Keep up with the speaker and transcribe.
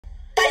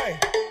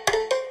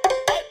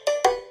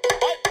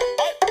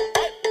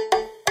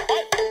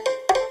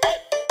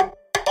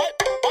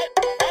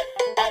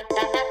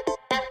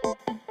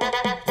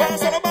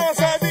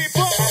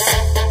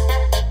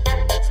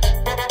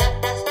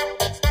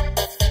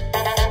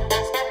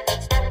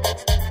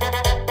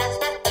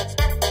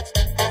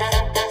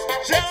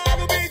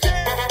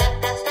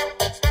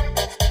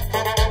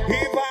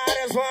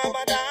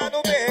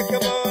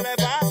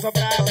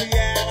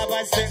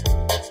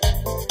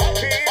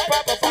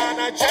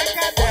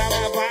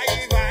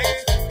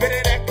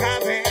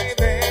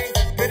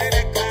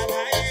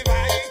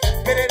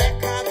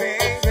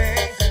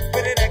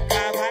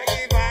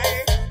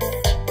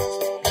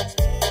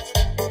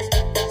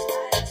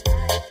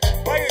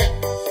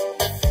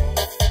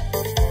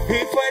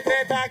E foi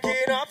treta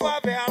aqui na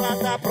favela,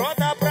 tá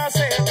pronta pra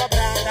ser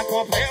cobrada.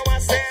 Comprei uma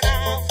cena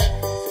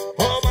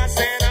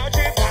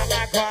de bala.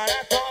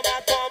 Agora toma,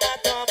 toma,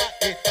 toma.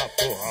 Eita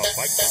porra,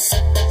 vai.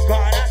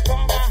 Agora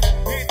toma,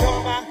 e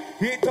toma,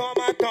 e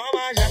toma,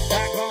 toma. Já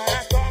tá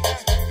agora toma,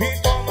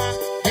 e toma,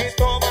 e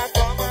toma,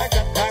 toma.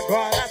 Já tá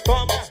agora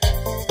toma,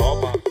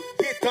 toma,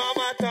 e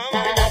toma, toma.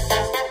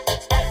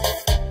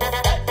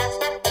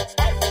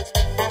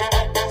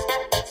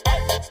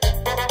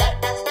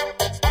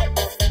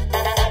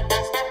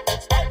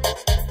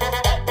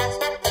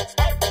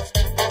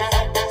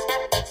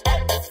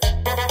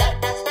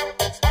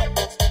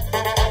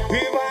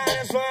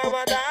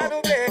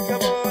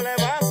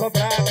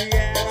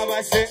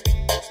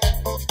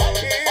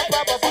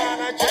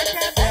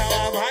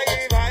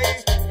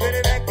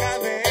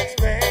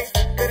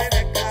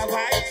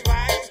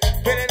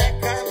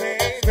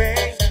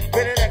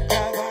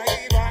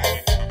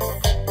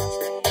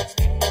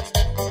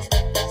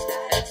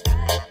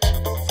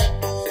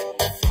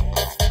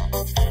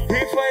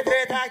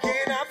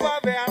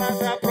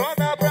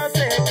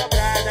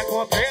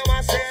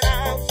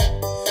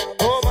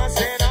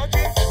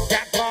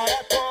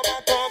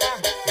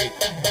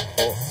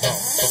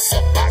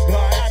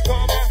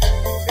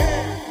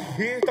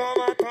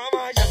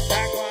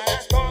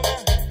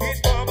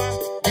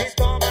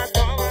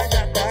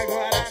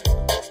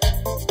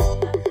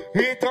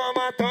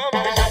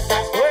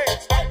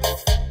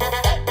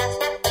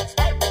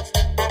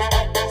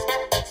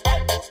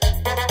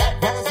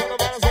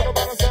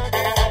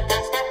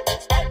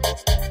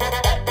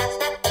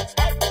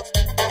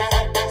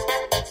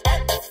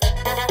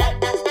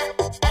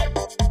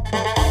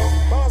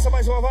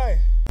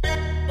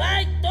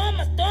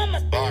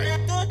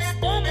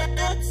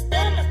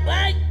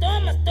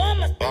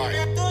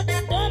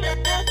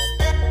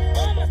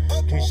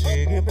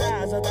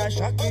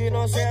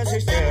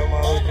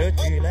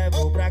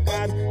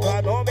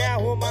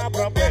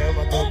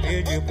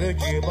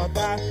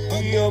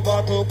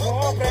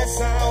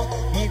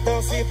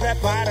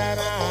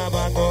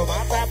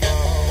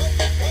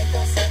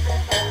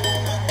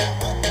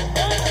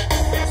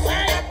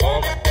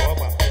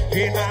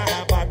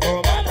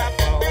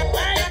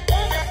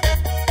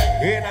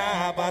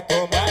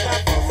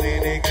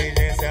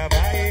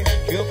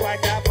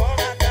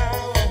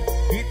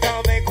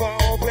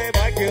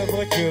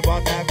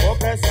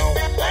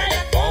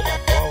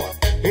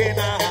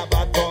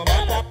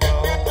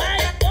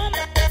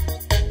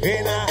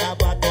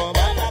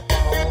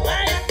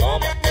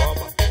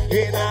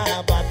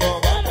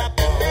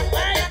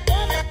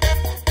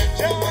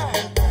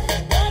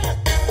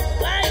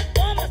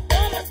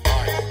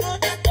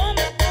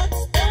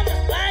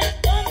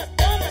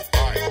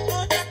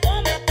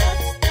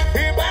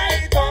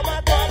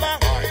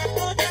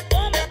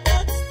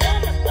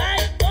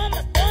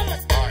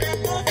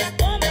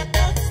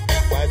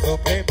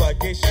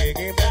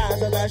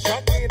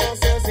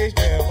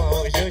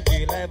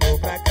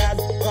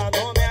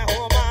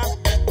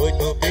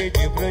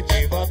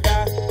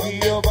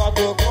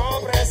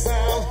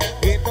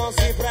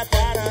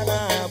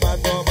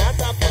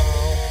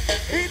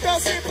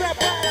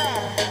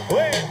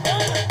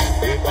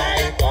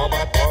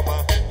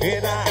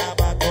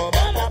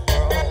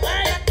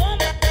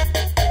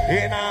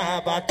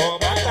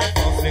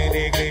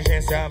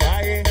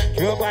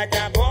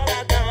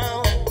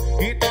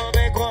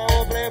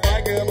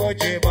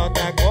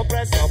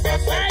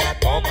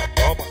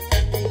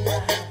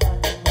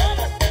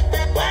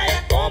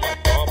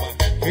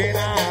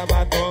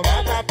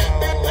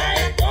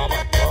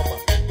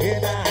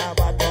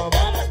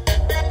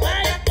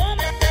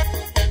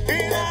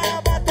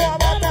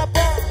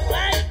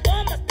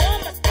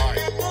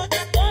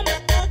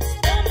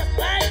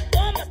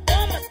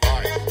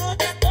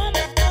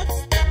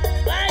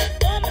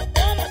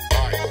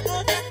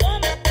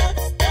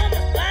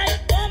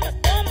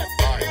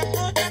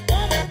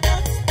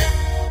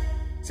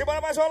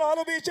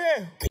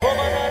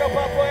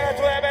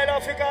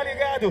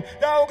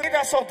 Dá um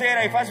grito solteiro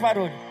aí, faz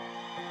barulho.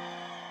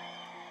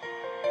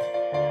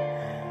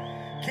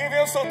 Quem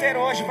veio solteiro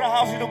hoje pra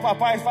house do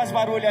papai, faz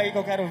barulho aí que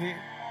eu quero ouvir.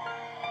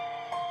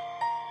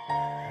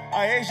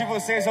 A ex de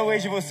vocês ou o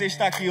ex de vocês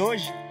está aqui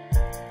hoje?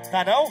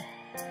 Tá não?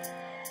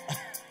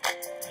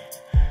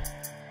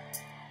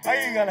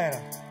 Aí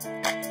galera,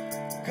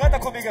 canta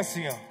comigo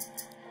assim, ó.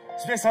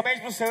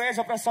 Especialmente pro seu ex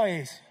ou pra sua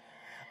ex.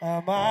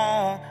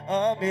 Amar,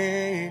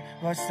 amei,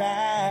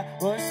 gostar,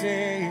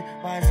 gostei,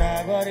 mas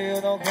agora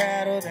eu não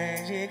quero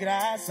nem de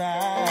graça.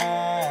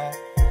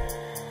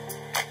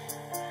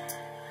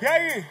 E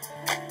aí?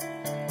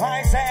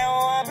 Mas é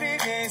uma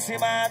briga em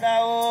cima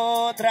da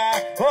outra.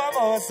 Ô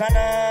moça,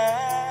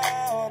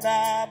 não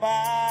dá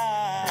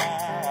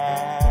mais.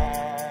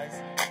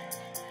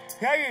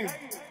 E aí?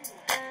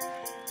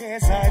 Quem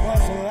sai com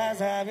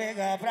suas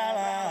amigas pra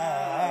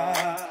lá,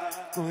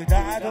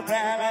 cuidado pra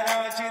ela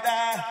não te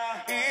dar.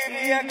 E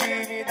minha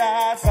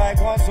querida, sai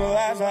com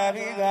suas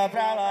amigas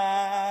pra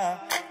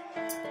lá,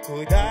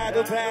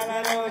 cuidado pra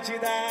ela não te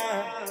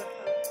dar.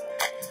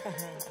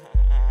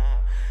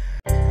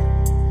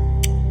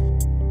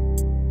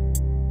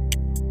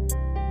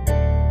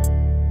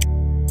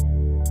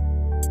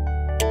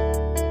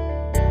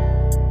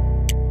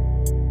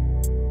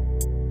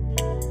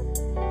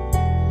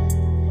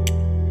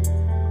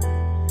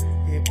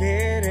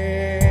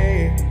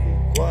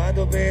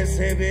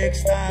 perceber que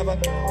estava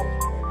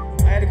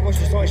com a L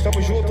Construções,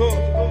 tamo junto.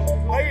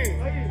 Aí.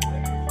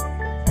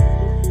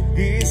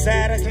 Isso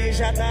era que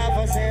já tá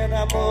fazendo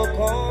amor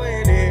com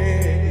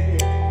ele,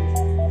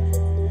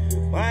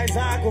 mas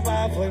a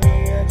culpa foi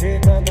minha de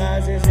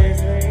tantas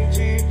vezes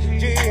mentir.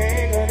 Te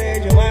enganei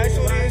demais,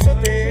 por isso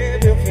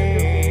teve o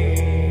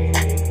fim.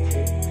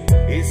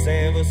 E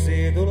sem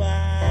você do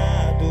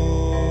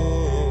lado.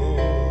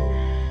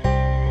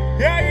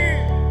 E aí?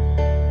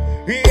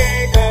 E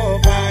então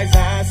faz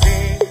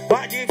assim,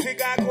 pode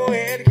ficar com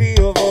ele que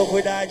eu vou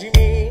cuidar de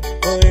mim.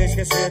 Vou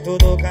esquecer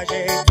tudo que a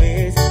gente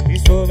fez.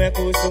 Estou me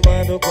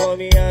acostumando com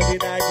minha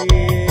vida de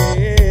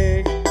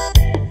ex.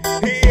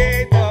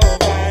 E então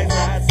faz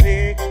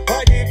assim,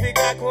 pode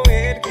ficar com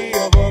ele que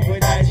eu vou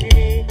cuidar de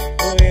mim.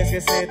 Vou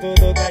esquecer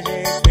tudo que a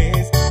gente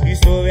fez.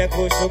 Estou me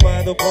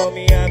acostumando com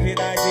minha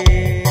vida de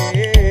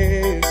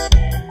ex.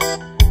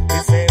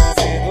 E sem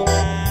você do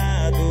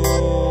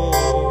lado,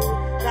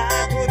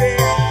 tá tudo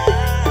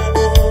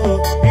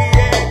errado. E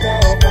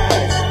então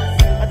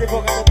faz,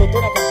 advogada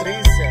doutora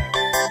Patrícia.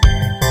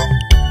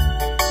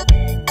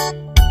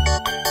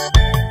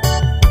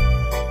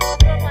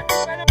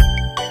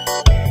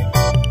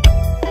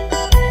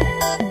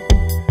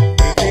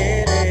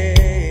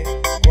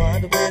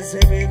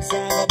 Percebi que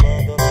estava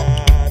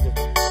abandonado.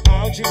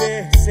 Ao te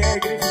ver, sem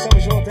grife,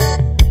 estamos juntos,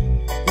 hein?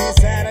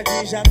 Isso era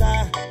que já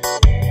tá.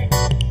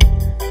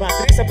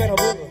 Patrícia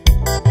Pernambuco.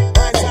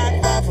 Mas a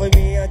culpa foi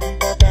minha de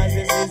tantas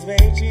vezes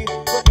menti.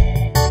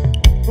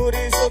 Por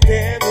isso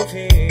teve o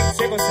fim.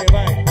 Sem você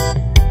vai,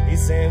 e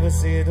sem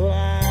você do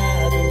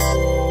lado,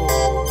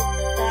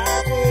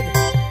 tá tudo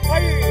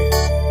aí.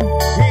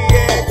 E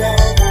então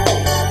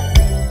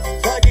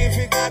só de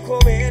ficar com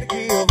ele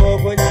que eu vou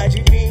cuidar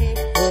de mim.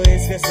 Vou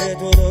esquecer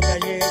tudo que a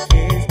gente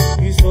fez.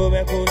 Estou me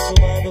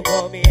acostumando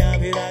com minha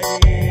vida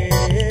de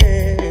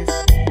ex.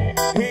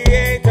 E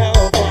então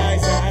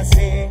faz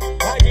assim,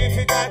 pode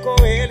ficar com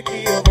ele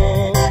que eu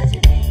vou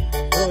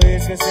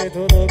esquecer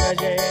tudo que a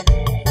gente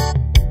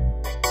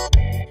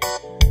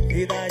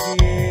vida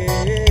de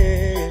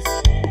ex.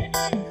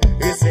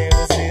 E sem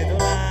você do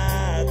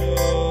lado,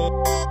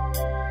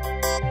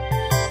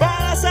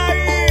 fala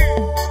sair.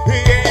 E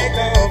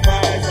então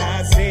faz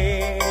assim.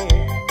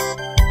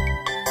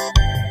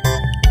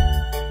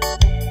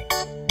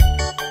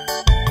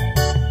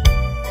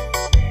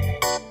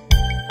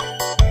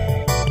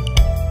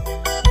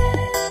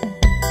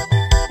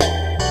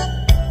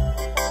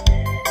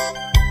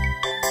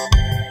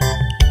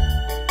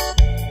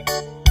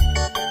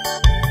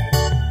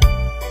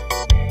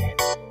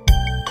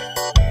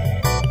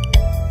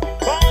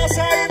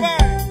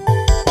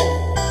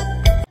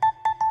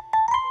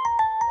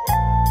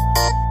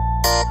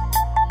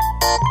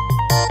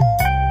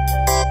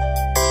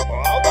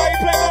 Aldair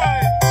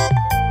Playboy.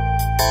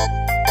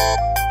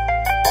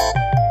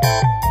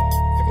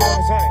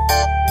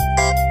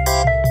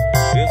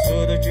 Eu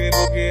sou do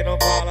tipo que não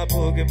fala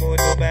porque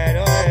muito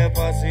melhor é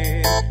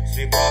fazer.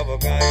 Se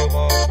provocar eu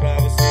mostro pra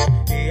você.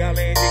 E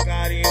além de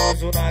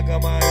carinhoso na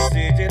cama eu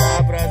sei te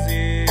dar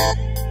prazer.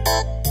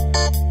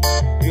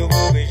 Eu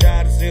vou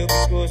beijar o seu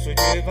pescoço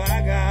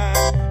devagar.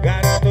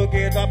 Garanto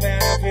que tua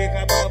perna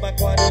fica bamba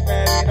quando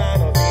terminar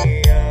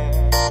novinha.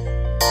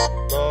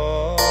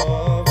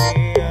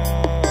 Novinha.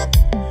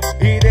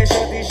 E deixa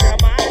eu te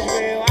chamar de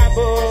meu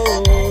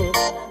amor.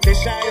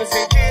 Deixa eu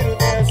sentir o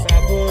teu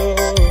sabor.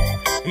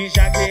 E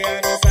já que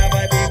a nossa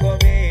vibe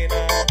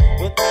combina,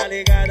 tu tá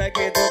ligada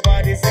que tu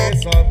pode ser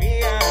só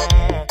minha.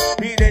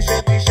 E deixa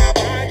eu te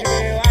chamar de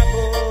meu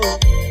amor.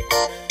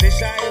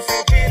 Deixa eu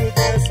sentir o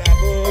teu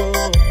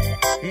sabor.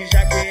 E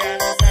já que a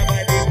nossa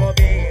vibe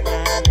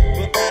combina,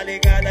 tu tá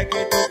ligada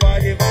que tu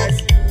pode vai.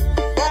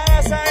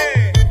 Passa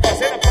aí,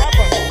 fazendo a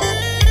papa.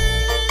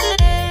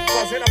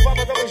 Fazendo a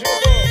papa, tamo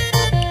junto.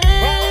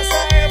 Passa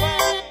aí,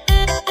 mano.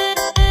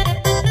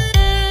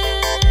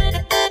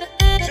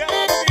 Chama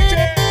no DJ.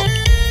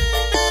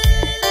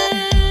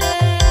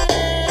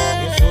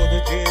 Eu sou do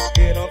tipo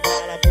que não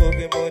fala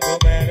porque muito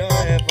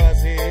melhor é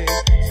fazer.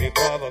 Se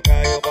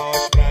provocar eu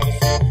mostro pra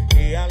você.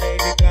 E além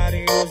de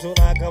carinhoso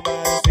na cama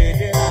eu sei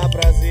te dar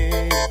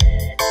prazer.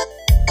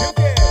 E o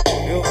quê?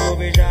 Eu vou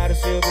beijar o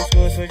seu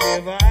pescoço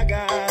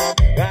devagar.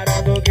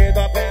 Garanto que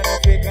tua perna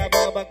fica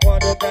bamba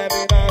quando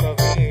terminar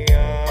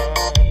novinha.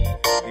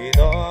 E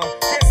dó,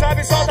 quem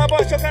sabe solta a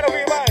voz que eu quero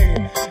ouvir, vai.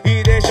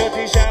 E deixa eu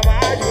te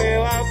chamar de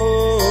meu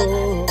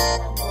amor.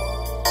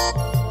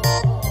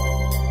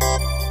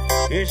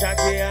 E já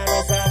que a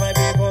nossa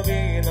vibe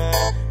combina,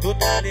 tu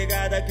tá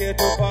ligada que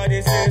tu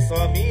pode ser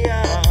só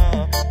minha.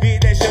 E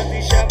deixa eu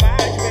te chamar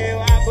de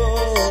meu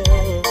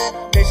amor.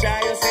 Deixa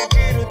eu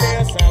sentir o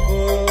teu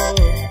sabor.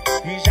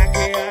 E já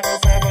que a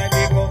nossa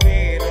vibe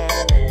combina,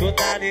 tu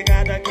tá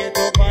ligada que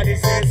tu pode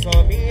ser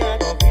só minha.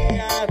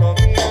 Novinha,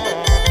 novinha.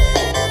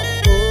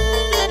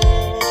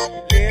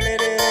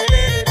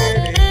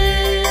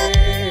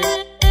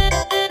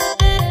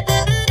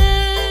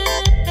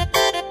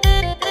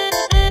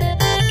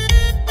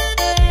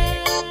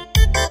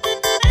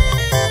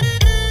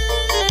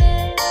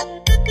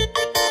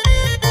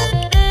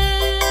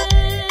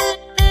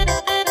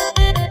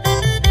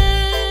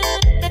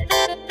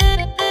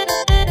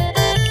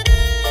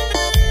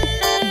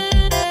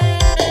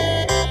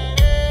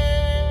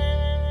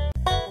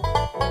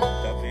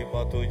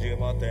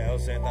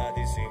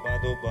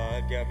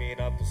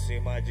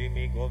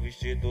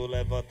 vestido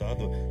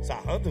levantando,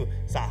 sarrando,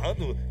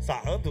 sarrando,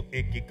 sarrando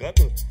e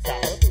quicando,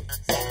 sarrando,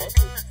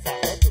 sarrando,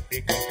 sarrando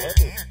e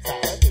quicando,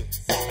 sarrando,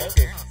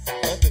 sarrando,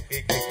 sarrando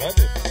e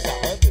quicando,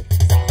 sarrando,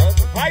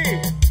 sarrando. Vai!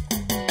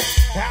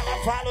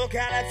 Ela falou que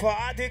ela é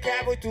foda e que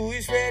é muito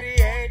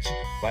experiente.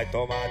 Vai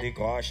tomar de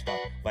costa,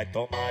 vai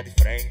tomar de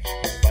frente,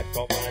 vai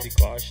tomar de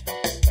costa,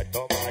 vai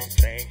tomar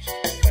de frente,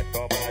 vai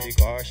tomar de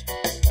costa,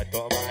 vai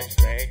tomar de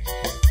frente.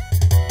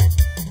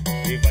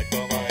 E vai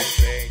tomar de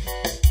frente,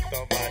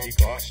 tomar de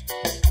costa.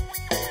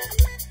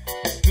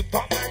 Tu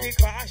toma de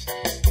costa,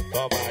 tu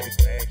toma de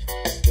frente,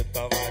 tu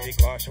toma de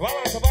costa.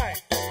 Balança, vai!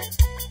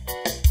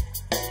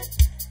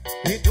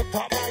 E tu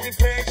toma de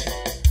frente,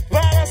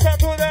 balança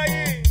tudo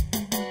aí.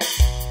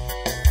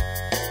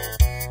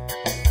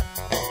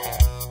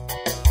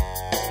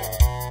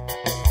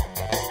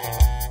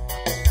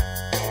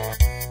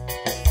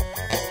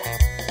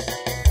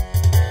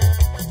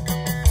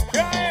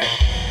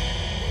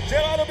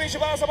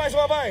 Balança mais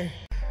uma, vai.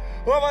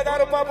 Vou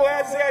mandar um papo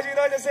reto, se é de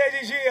noite, se é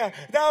de dia.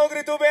 Dá um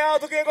grito bem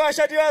alto quem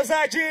gosta de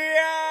ousadia.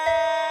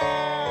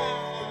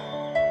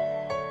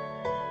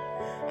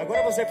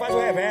 Agora você faz o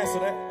reverso,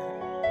 né?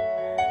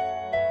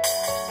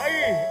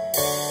 Aí.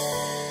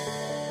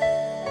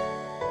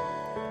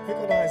 Vem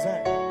com nós,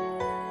 vai.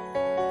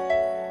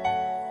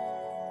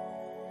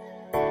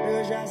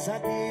 Eu já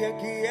sabia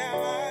que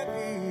ela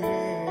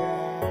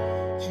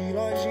viria. De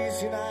longe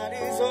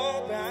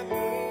sinalizou pra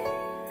mim.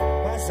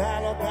 Passa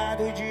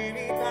lotado de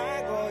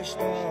mina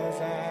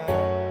gostosa.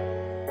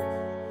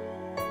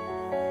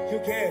 E o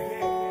que?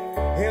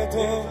 Eu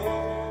tô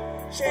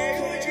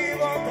cheio de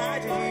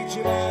vontade de te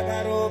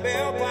mandar o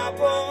meu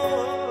papo.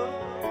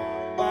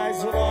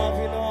 Mas o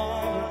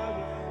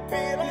 99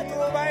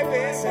 piloto vai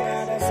ver se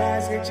ela não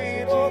sai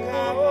sentindo o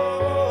carro.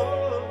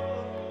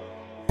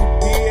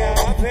 E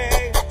ela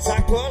vem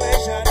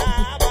sacolejando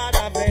a aba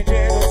na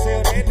frente do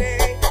seu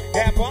neném.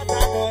 É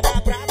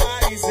botadona pra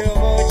mais, eu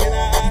vou te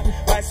dar.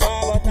 Vai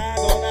só botar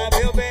dona,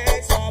 meu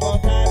bem, só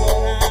botar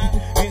dona,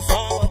 e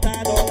só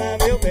botar dona,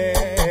 meu bem.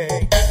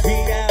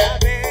 E ela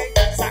vem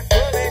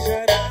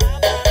sacolejando a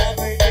aba na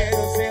frente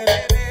do seu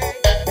neném.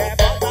 É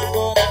botar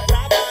dona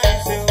pra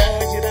mais, eu vou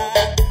te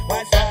dar.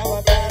 Vai só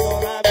botar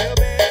dona, meu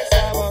bem,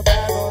 só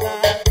botar dona,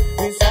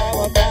 e só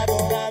botar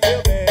dona,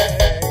 meu bem.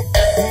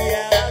 E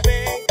ela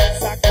vem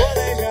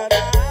sacolejando a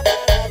aba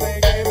na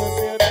frente do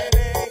seu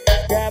neném.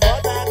 É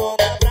botar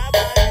dona pra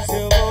mais,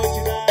 eu vou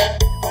te dar.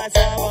 Vai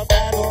só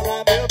botar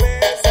dona, meu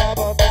bem, só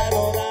botar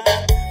dona,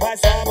 vai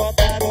só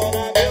botar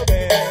dona, meu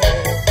bem.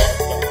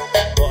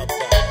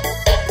 Bota,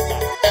 bota,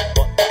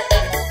 bota,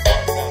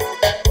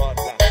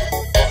 bota,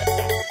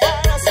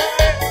 balança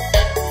aí.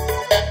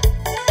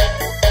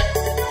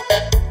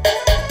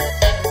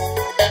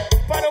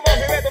 Para o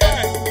movimento,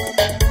 vai.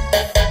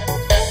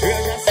 Eu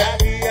já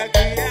sabia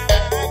que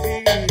ela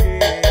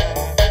viria.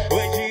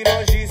 Foi de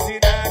longe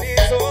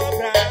sinalizou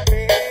pra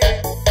mim.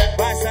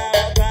 Vai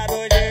saltado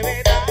de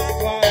vida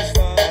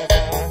gostosa.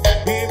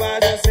 E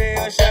mais você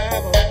eu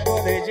chamo o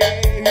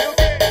dedinho.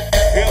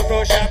 Eu tô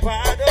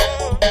chapado.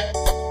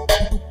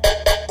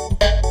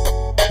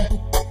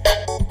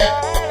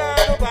 Tá lá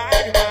no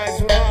baile, mais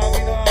um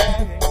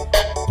 99.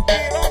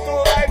 Piloto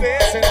vai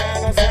ver se ela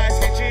não sai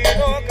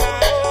sentindo o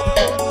carro.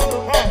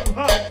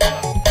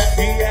 E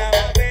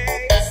ela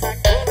vem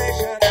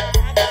sacolejando a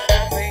aba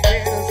na frente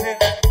do seu.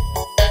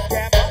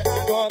 Quer botar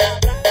dona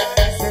pra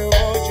mais, eu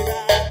vou te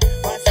dar.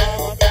 Vai só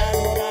botar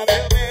dona,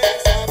 meu bem,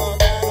 só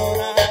botar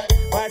dona,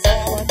 vai só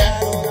botar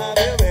dona,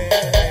 meu bem.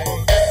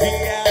 E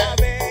ela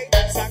vem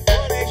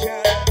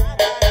sacolejando a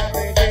aba na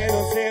frente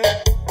do seu.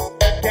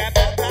 Quer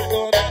botar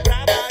dona pra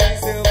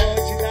mais, eu vou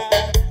te dar.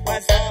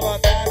 Vai só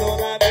botar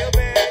dona, meu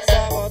bem,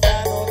 só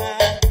botar dona,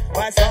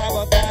 vai só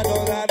botar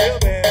dona, meu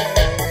bem.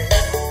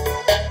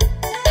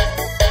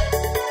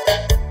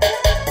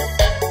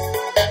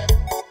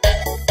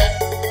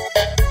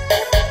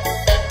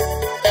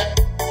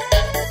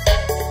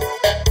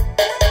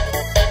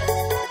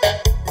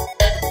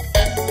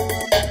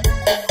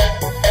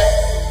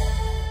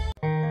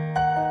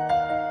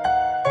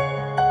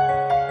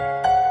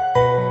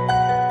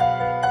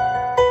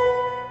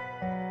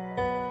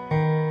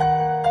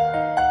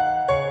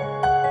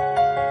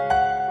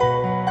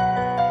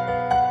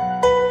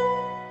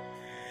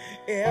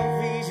 Eu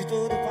fiz de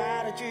tudo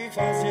para te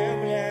fazer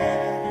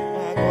mulher.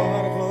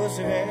 Agora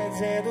você vem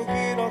dizendo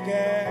que não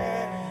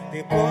quer.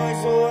 Depois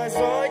suas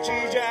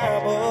noites de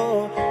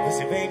amor,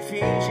 você vem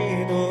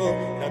fingindo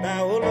não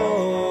dá o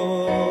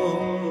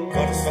louco.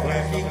 Conta só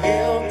pra mim,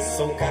 eu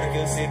sou o cara que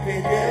você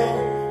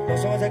perdeu. Nós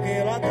somos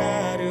aquele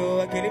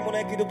otário, aquele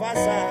moleque do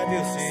passado.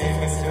 Eu sei que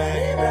você vai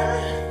lembrar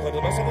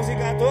quando nossa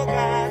música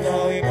tocar.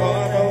 Não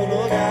importa o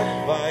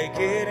lugar, vai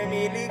querer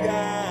me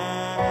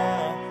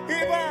ligar.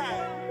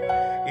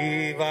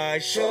 E vai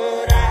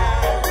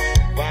chorar,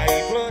 vai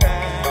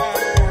implorar.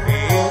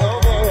 E eu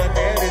não vou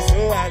atender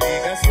sua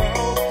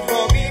ligação.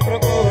 Não me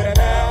procura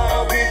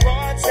não, que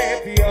pode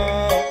ser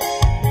pior.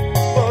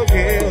 Porque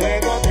eu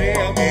encontrei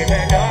alguém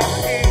melhor.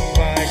 E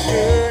vai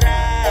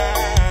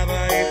chorar,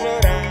 vai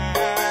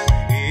implorar.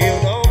 E eu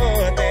não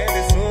vou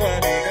atender sua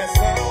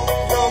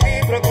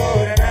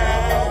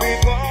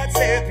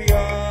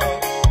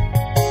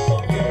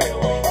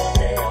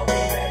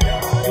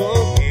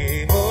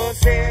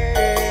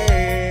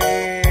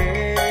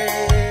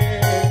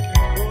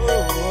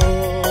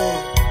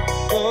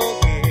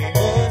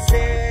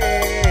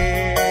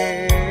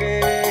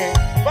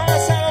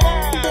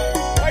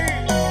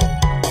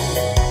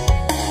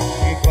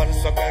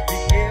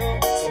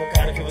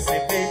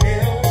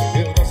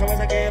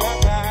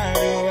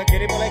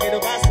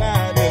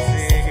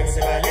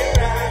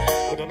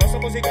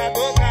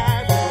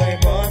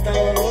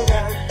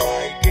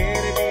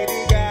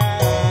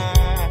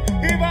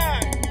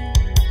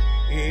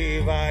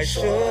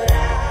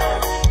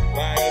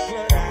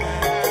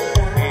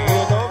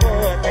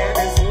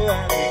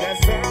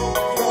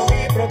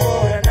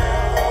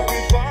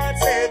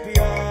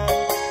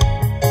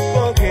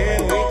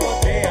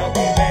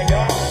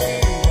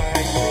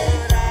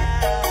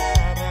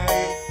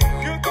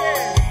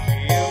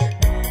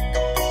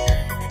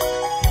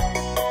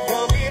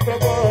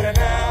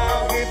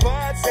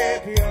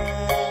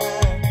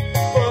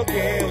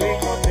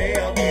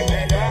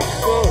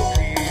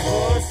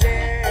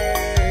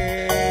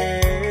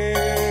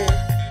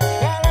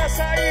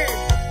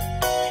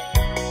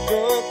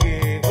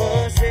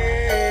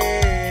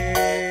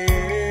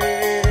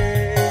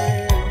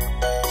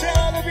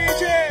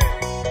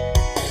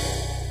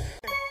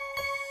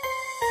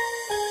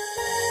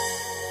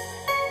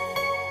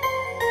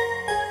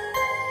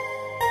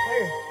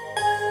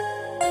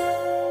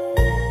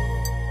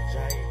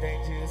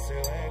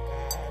seu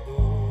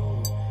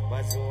recado,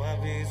 mas uma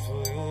vez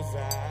fui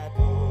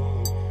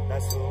usado. Da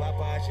sua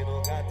parte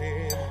nunca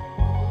teve.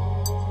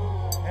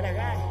 É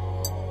legal?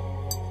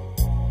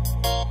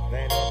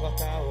 Vem não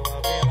cortar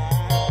uma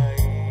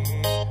velaz,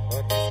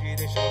 antes que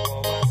deixou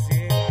com uma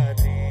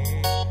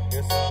cicatriz.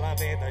 Eu só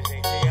lamento a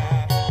gente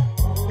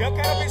Eu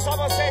quero ouvir só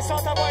vocês,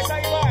 solta a voz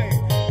aí, vai.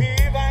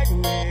 E vai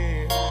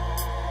doer,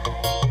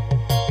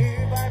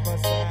 e vai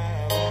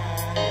passar,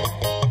 vai.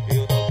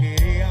 Eu não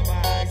queria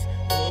mais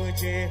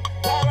curtir.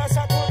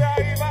 Balança tudo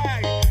aí,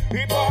 vai.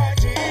 E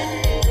pode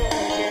me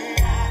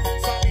bloquear,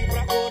 só me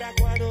procura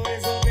quando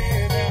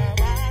resolver me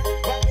amar.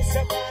 Quando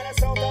seu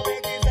coração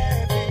também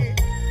quiser vir,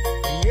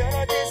 e eu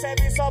não te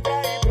servi só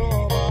pra ir pro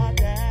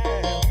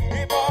motel.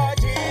 E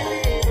pode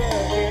me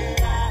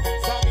bloquear,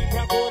 só me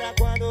procura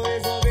quando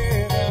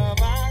resolver me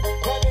amar.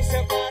 Quando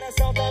seu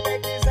coração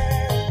também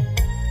quiser,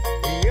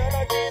 e eu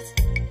não disse.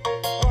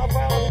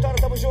 Rafael,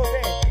 Vitória, tamo junto,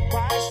 hein?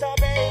 Mas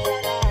também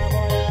pra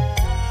namorar.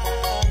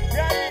 E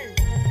aí?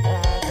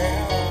 Até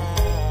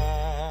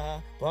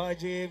lá,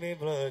 pode me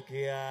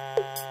bloquear.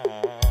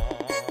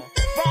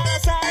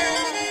 Balança aí,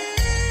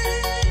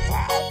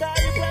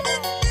 Aldair Playboy.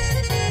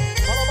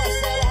 Alô,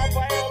 Marcelo,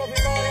 Rafael, alô,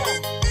 Vitória.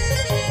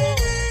 Tamo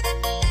junto.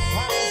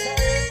 Balança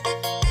aí.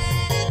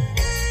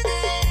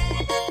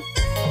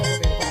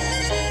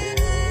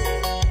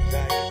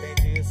 Já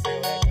entendi o seu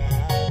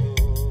recado,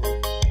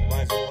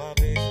 mais uma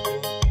vez eu...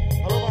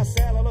 Alô,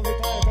 Marcelo, alô,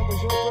 Vitória, tamo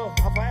junto.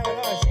 Rafael, é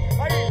nóis.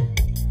 Aí.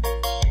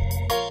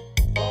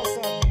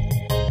 Nossa.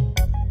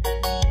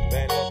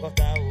 Melhor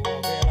cortar uma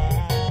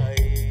velaz,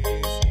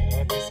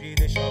 antes que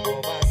deixou com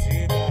uma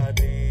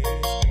cicatriz.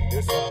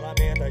 Eu só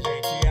lamento a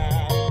gente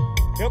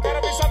Eu quero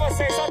ouvir só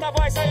vocês, solta a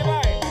voz aí,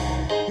 vai.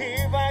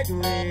 E vai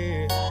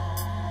doer,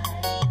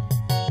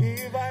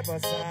 e vai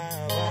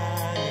passar,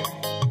 vai.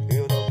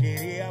 Eu não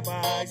queria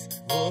mais,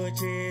 vou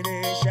te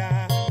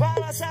deixar.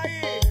 Balança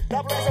aí,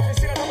 da Promocional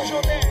Oficina, tamo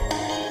junto, hein?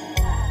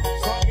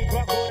 Só me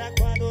procura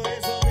quando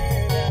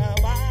resolver me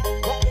amar.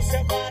 Quando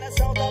seu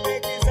coração também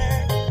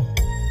quiser.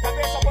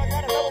 Cabeça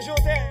pancada, tamo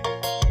junto, hein?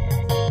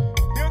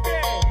 E o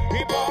quê?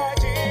 E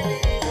pode me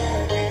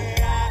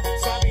bloquear,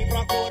 só me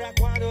procura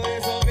quando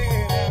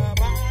resolver me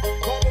amar.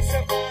 Quando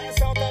seu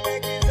coração também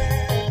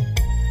quiser,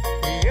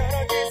 e eu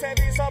não te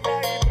servi só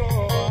pra ir pro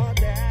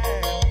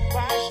motel,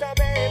 mas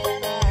também pra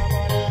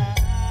namorar.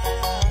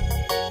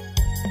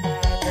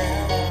 Até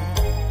lá,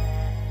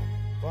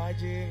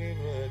 pode me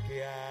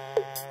bloquear.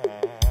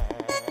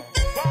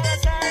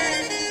 Balança aí,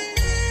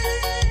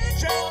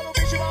 chama no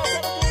beat,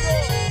 balançando tudo.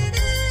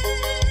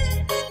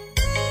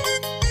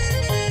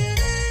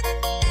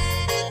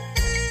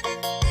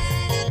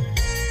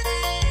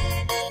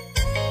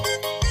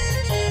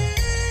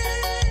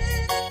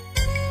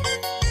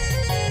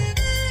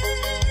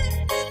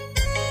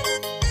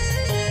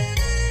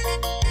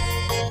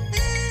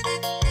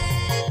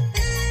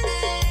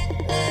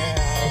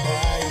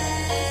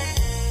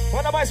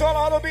 Manda mais uma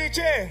lá no beat.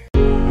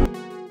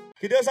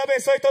 Que Deus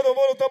abençoe todo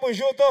mundo, tamo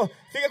junto.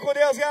 Fica com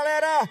Deus,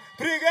 galera.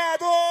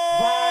 Obrigado!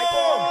 Vai,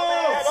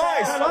 é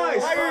nóis! É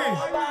nóis! Aí!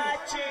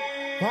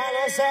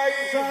 Balança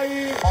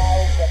aí!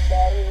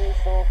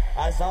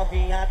 As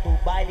novinhas do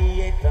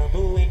baile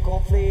entrando em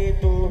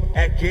conflito.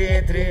 É que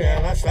entre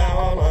elas tá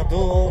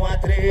rolando um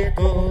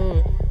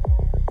atrito.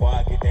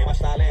 Qual que tem mais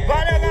talento?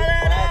 Valeu,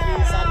 galera! Qual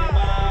que sabe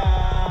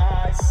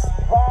mais?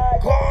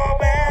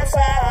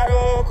 Começar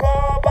o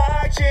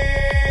combate.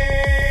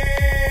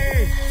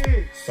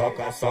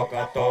 Soca,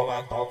 soca,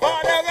 toma, toma.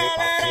 Valeu,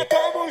 galera,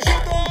 tamo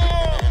junto.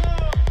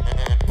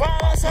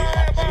 Balança,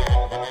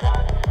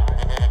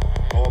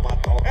 toma,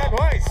 toma. É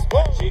nóis.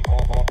 Bate com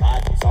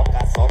vontade.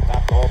 Soca,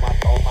 soca, toma,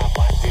 toma.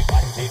 Bate,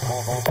 bate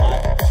com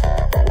vontade.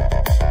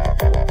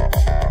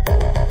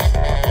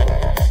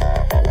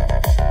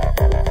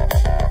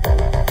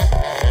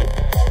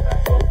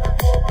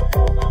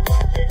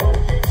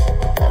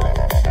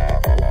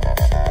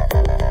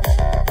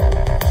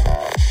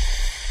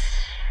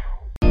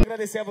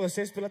 Agradecer a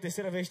vocês pela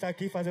terceira vez estar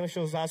aqui fazendo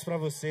showzaço pra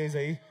vocês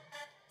aí.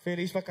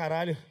 Feliz pra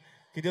caralho.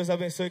 Que Deus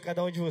abençoe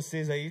cada um de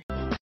vocês aí.